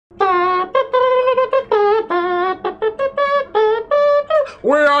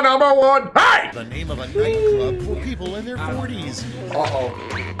We are number one. Hey! The name of a nightclub for people in their 40s. Uh-oh.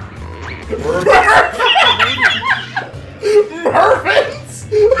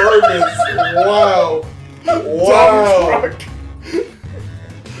 Mervyn's! Mervyn's. Wow. Wow.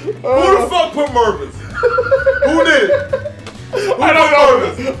 Who the fuck put Mervyn's? Who did it? I don't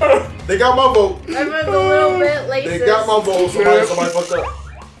know. They got my vote. Everyone's a little bit lazy. They got my vote. Somebody fucked up.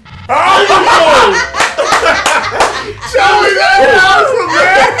 Joey, that's awesome,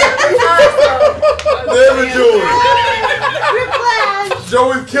 man! Damn it, Joey.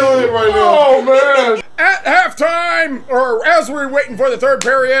 Joey's killing it right now. Oh, man. At halftime, or as we're waiting for the third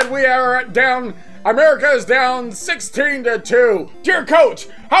period, we are down. America is down 16-2. Dear coach,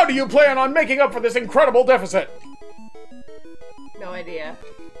 how do you plan on making up for this incredible deficit? No idea.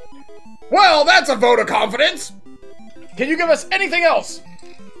 Well, that's a vote of confidence. Can you give us anything else?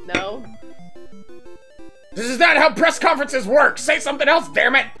 No. This is not how press conferences work. Say something else,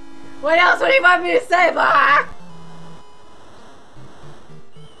 damn it. What else would you want me to say, Bob?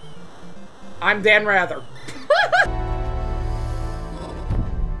 I'm Dan Rather.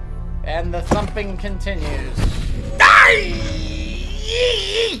 And the thumping continues.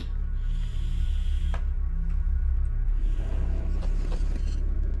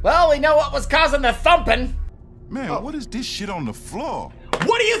 Well, we know what was causing the thumping. Man, what is this shit on the floor?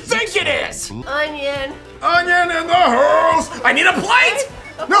 What do you think it is? Onion. Onion in the house. I need a plate.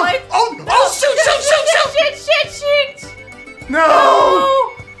 A No. plate? Oh, shoot.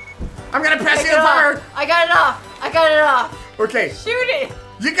 No. I'm gonna pass you the fire. I got it off. I got it off. Okay. Shoot it.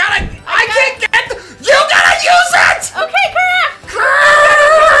 You gotta. I can't get. You gotta use it. Okay,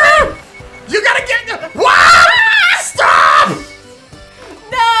 correct. You gotta get. What? Stop.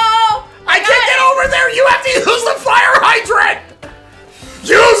 No. I can't get over there. You have to use the fire hydrant.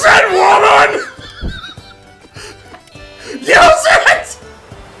 Use it, woman. Use it.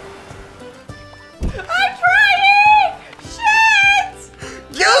 I'm trying. Shit.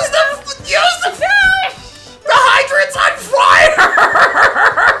 Use the hydrant's on fire!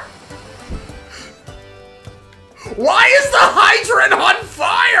 Why is the hydrant on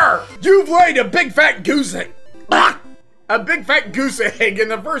fire? You've laid a big fat goose egg. A big fat goose egg in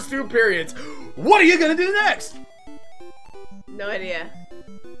the first two periods. What are you gonna do next? No idea.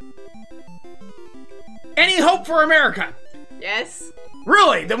 Any hope for America? Yes.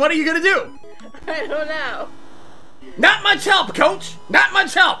 Really? Then what are you gonna do? I don't know. Not much help, coach. Not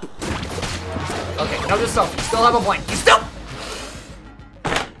much help. Okay, no, you still have a blank. You still.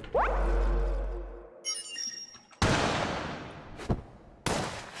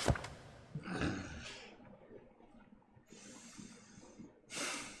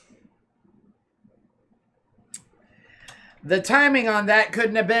 The timing on that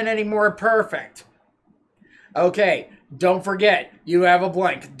couldn't have been any more perfect. Okay, don't forget, you have a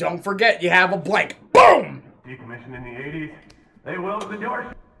blank. Don't forget, you have a blank. Boom! Decommissioned in the 80s. They will at the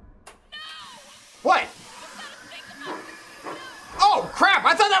door. What? Oh, crap!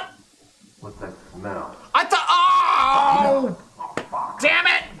 I thought that. What's that smell? I thought. Oh! Oh, fuck. Damn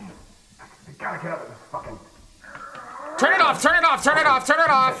it! You gotta get out of this fucking. Turn it off! Turn it off! Turn it off! Turn it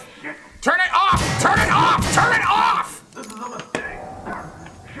off! Turn it off! Turn it off! Turn it off! This is a mistake.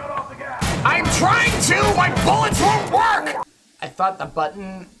 Shut off the gas. I'm trying to! My bullets won't work! I thought the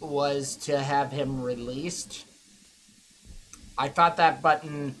button was to have him released. I thought that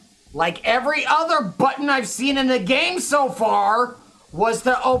button, like every other button I've seen in the game so far, was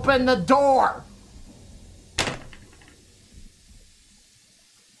to open the door.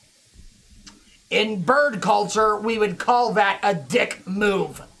 In bird culture, we would call that a dick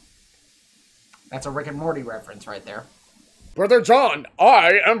move. That's a Rick and Morty reference right there. Brother John,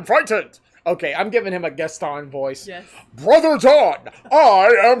 I am frightened. Okay, I'm giving him a Gaston voice. Yes. Brother John,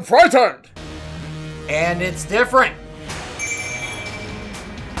 I am frightened. And it's different.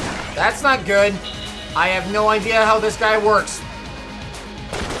 That's not good. I have no idea how this guy works.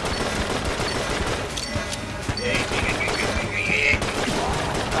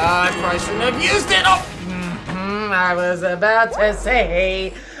 I probably shouldn't have used it. Oh! I was about to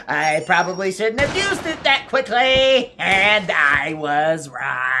say, I probably shouldn't have used it that quickly. And I was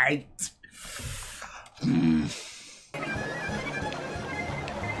right.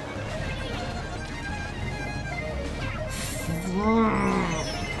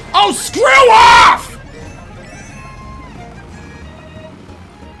 Oh, screw off!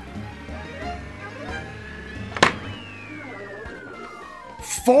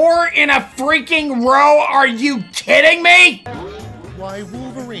 Four in a freaking row? Are you kidding me? Why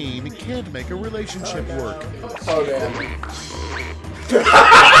Wolverine can't make a relationship work. Oh, damn.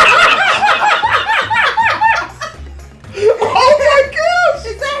 Oh my gosh!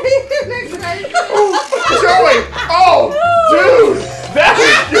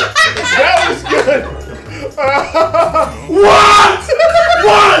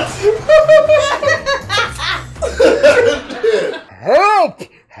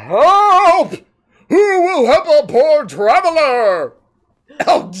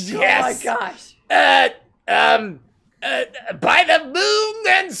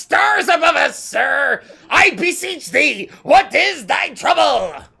 and stars above us, sir! I beseech thee, what is thy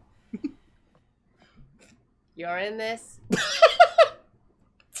trouble? You're in this?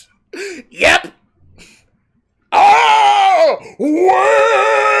 Yep!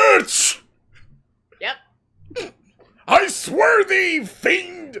 Oh! Witch! Yep. I swear thee,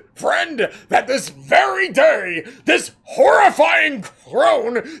 fiend friend, that this very day, this horrifying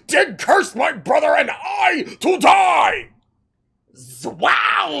crone did curse my brother and I to die!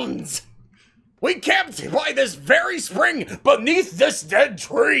 Zounds! We camped by this very spring beneath this dead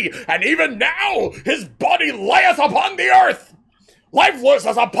tree, and even now his body layeth upon the earth, lifeless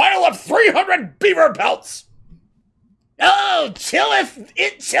as a pile of 300 beaver pelts. Oh,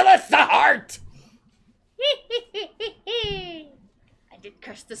 it chilleth the heart. I did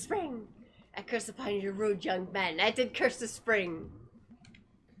curse the spring. I curse upon your rude young man. I did curse the spring.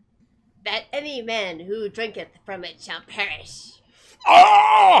 That any man who drinketh from it shall perish.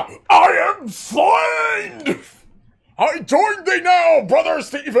 Ah! I am slain! I join thee now, brother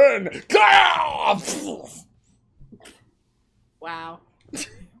Stephen! Ah! Wow.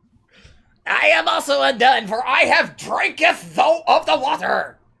 I am also undone, for I have drinketh though of the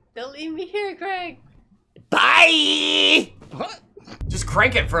water! Don't leave me here, Greg. Bye! Just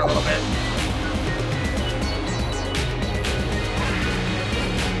crank it for a little bit.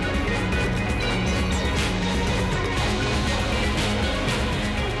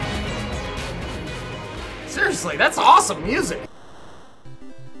 Seriously, that's awesome music.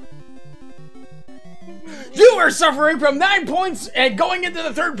 You are suffering from 9 points and going into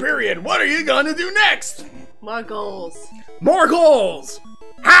the third period. What are you gonna do next? More goals. More goals!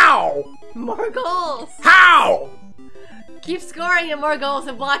 How? More goals. How? Keep scoring and more goals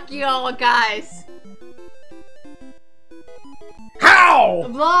and block you all, guys. How?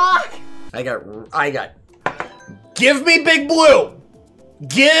 Block. I got. Give me Big Blue.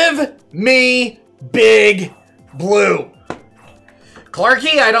 Give me Big Blue.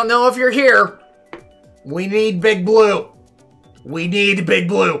 Clarky, I don't know if you're here. We need Big Blue. We need Big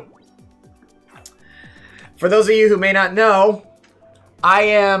Blue. For those of you who may not know, I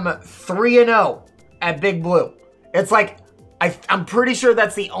am 3-0 at Big Blue. It's like, I'm pretty sure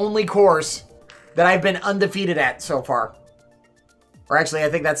that's the only course that I've been undefeated at so far. Or actually, I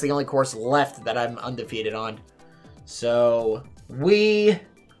think that's the only course left that I'm undefeated on. So, we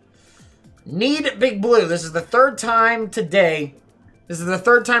need Big Blue. This is the third time today. This is the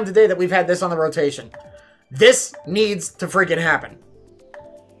third time today that we've had this on the rotation. This needs to freaking happen.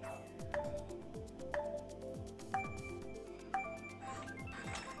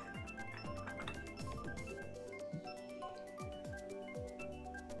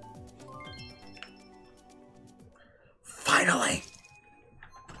 Finally.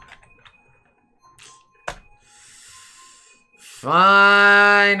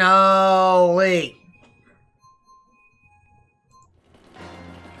 Finally.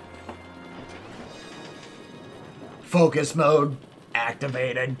 Focus mode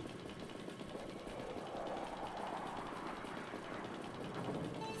activated.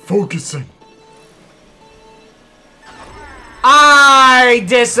 Focusing. I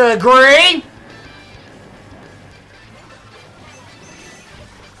disagree.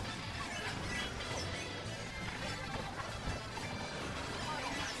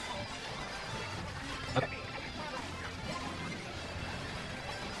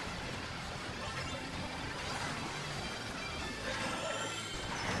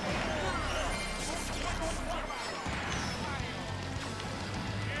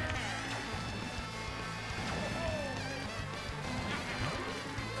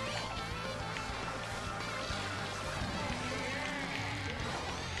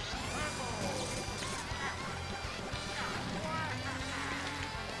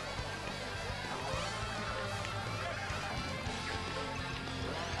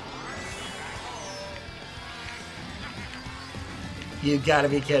 You gotta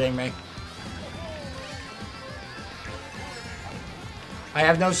be kidding me. I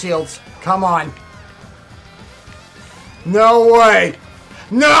have no shields. Come on. No way.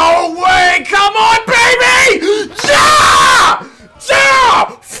 No way. Come on, baby. Yeah!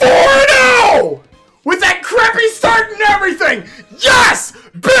 Yeah! 4-0! With that crappy start and everything. Yes!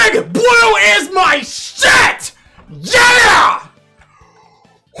 Big Blue is my shit! Yeah!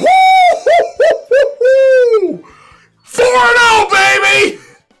 Woo-hoo-hoo-hoo-hoo! 4-0, baby!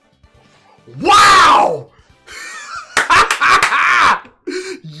 Wow!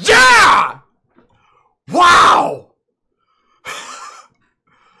 Yeah! Wow!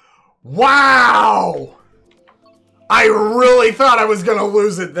 Wow! I really thought I was gonna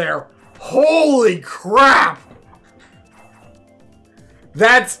lose it there. Holy crap!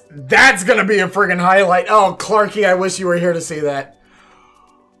 That's gonna be a friggin' highlight. Oh, Clarky, I wish you were here to see that.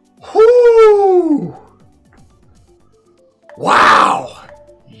 Whoo! Wow!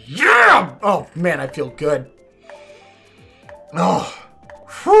 Yeah! Oh, man, I feel good. Oh,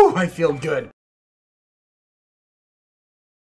 whew, I feel good.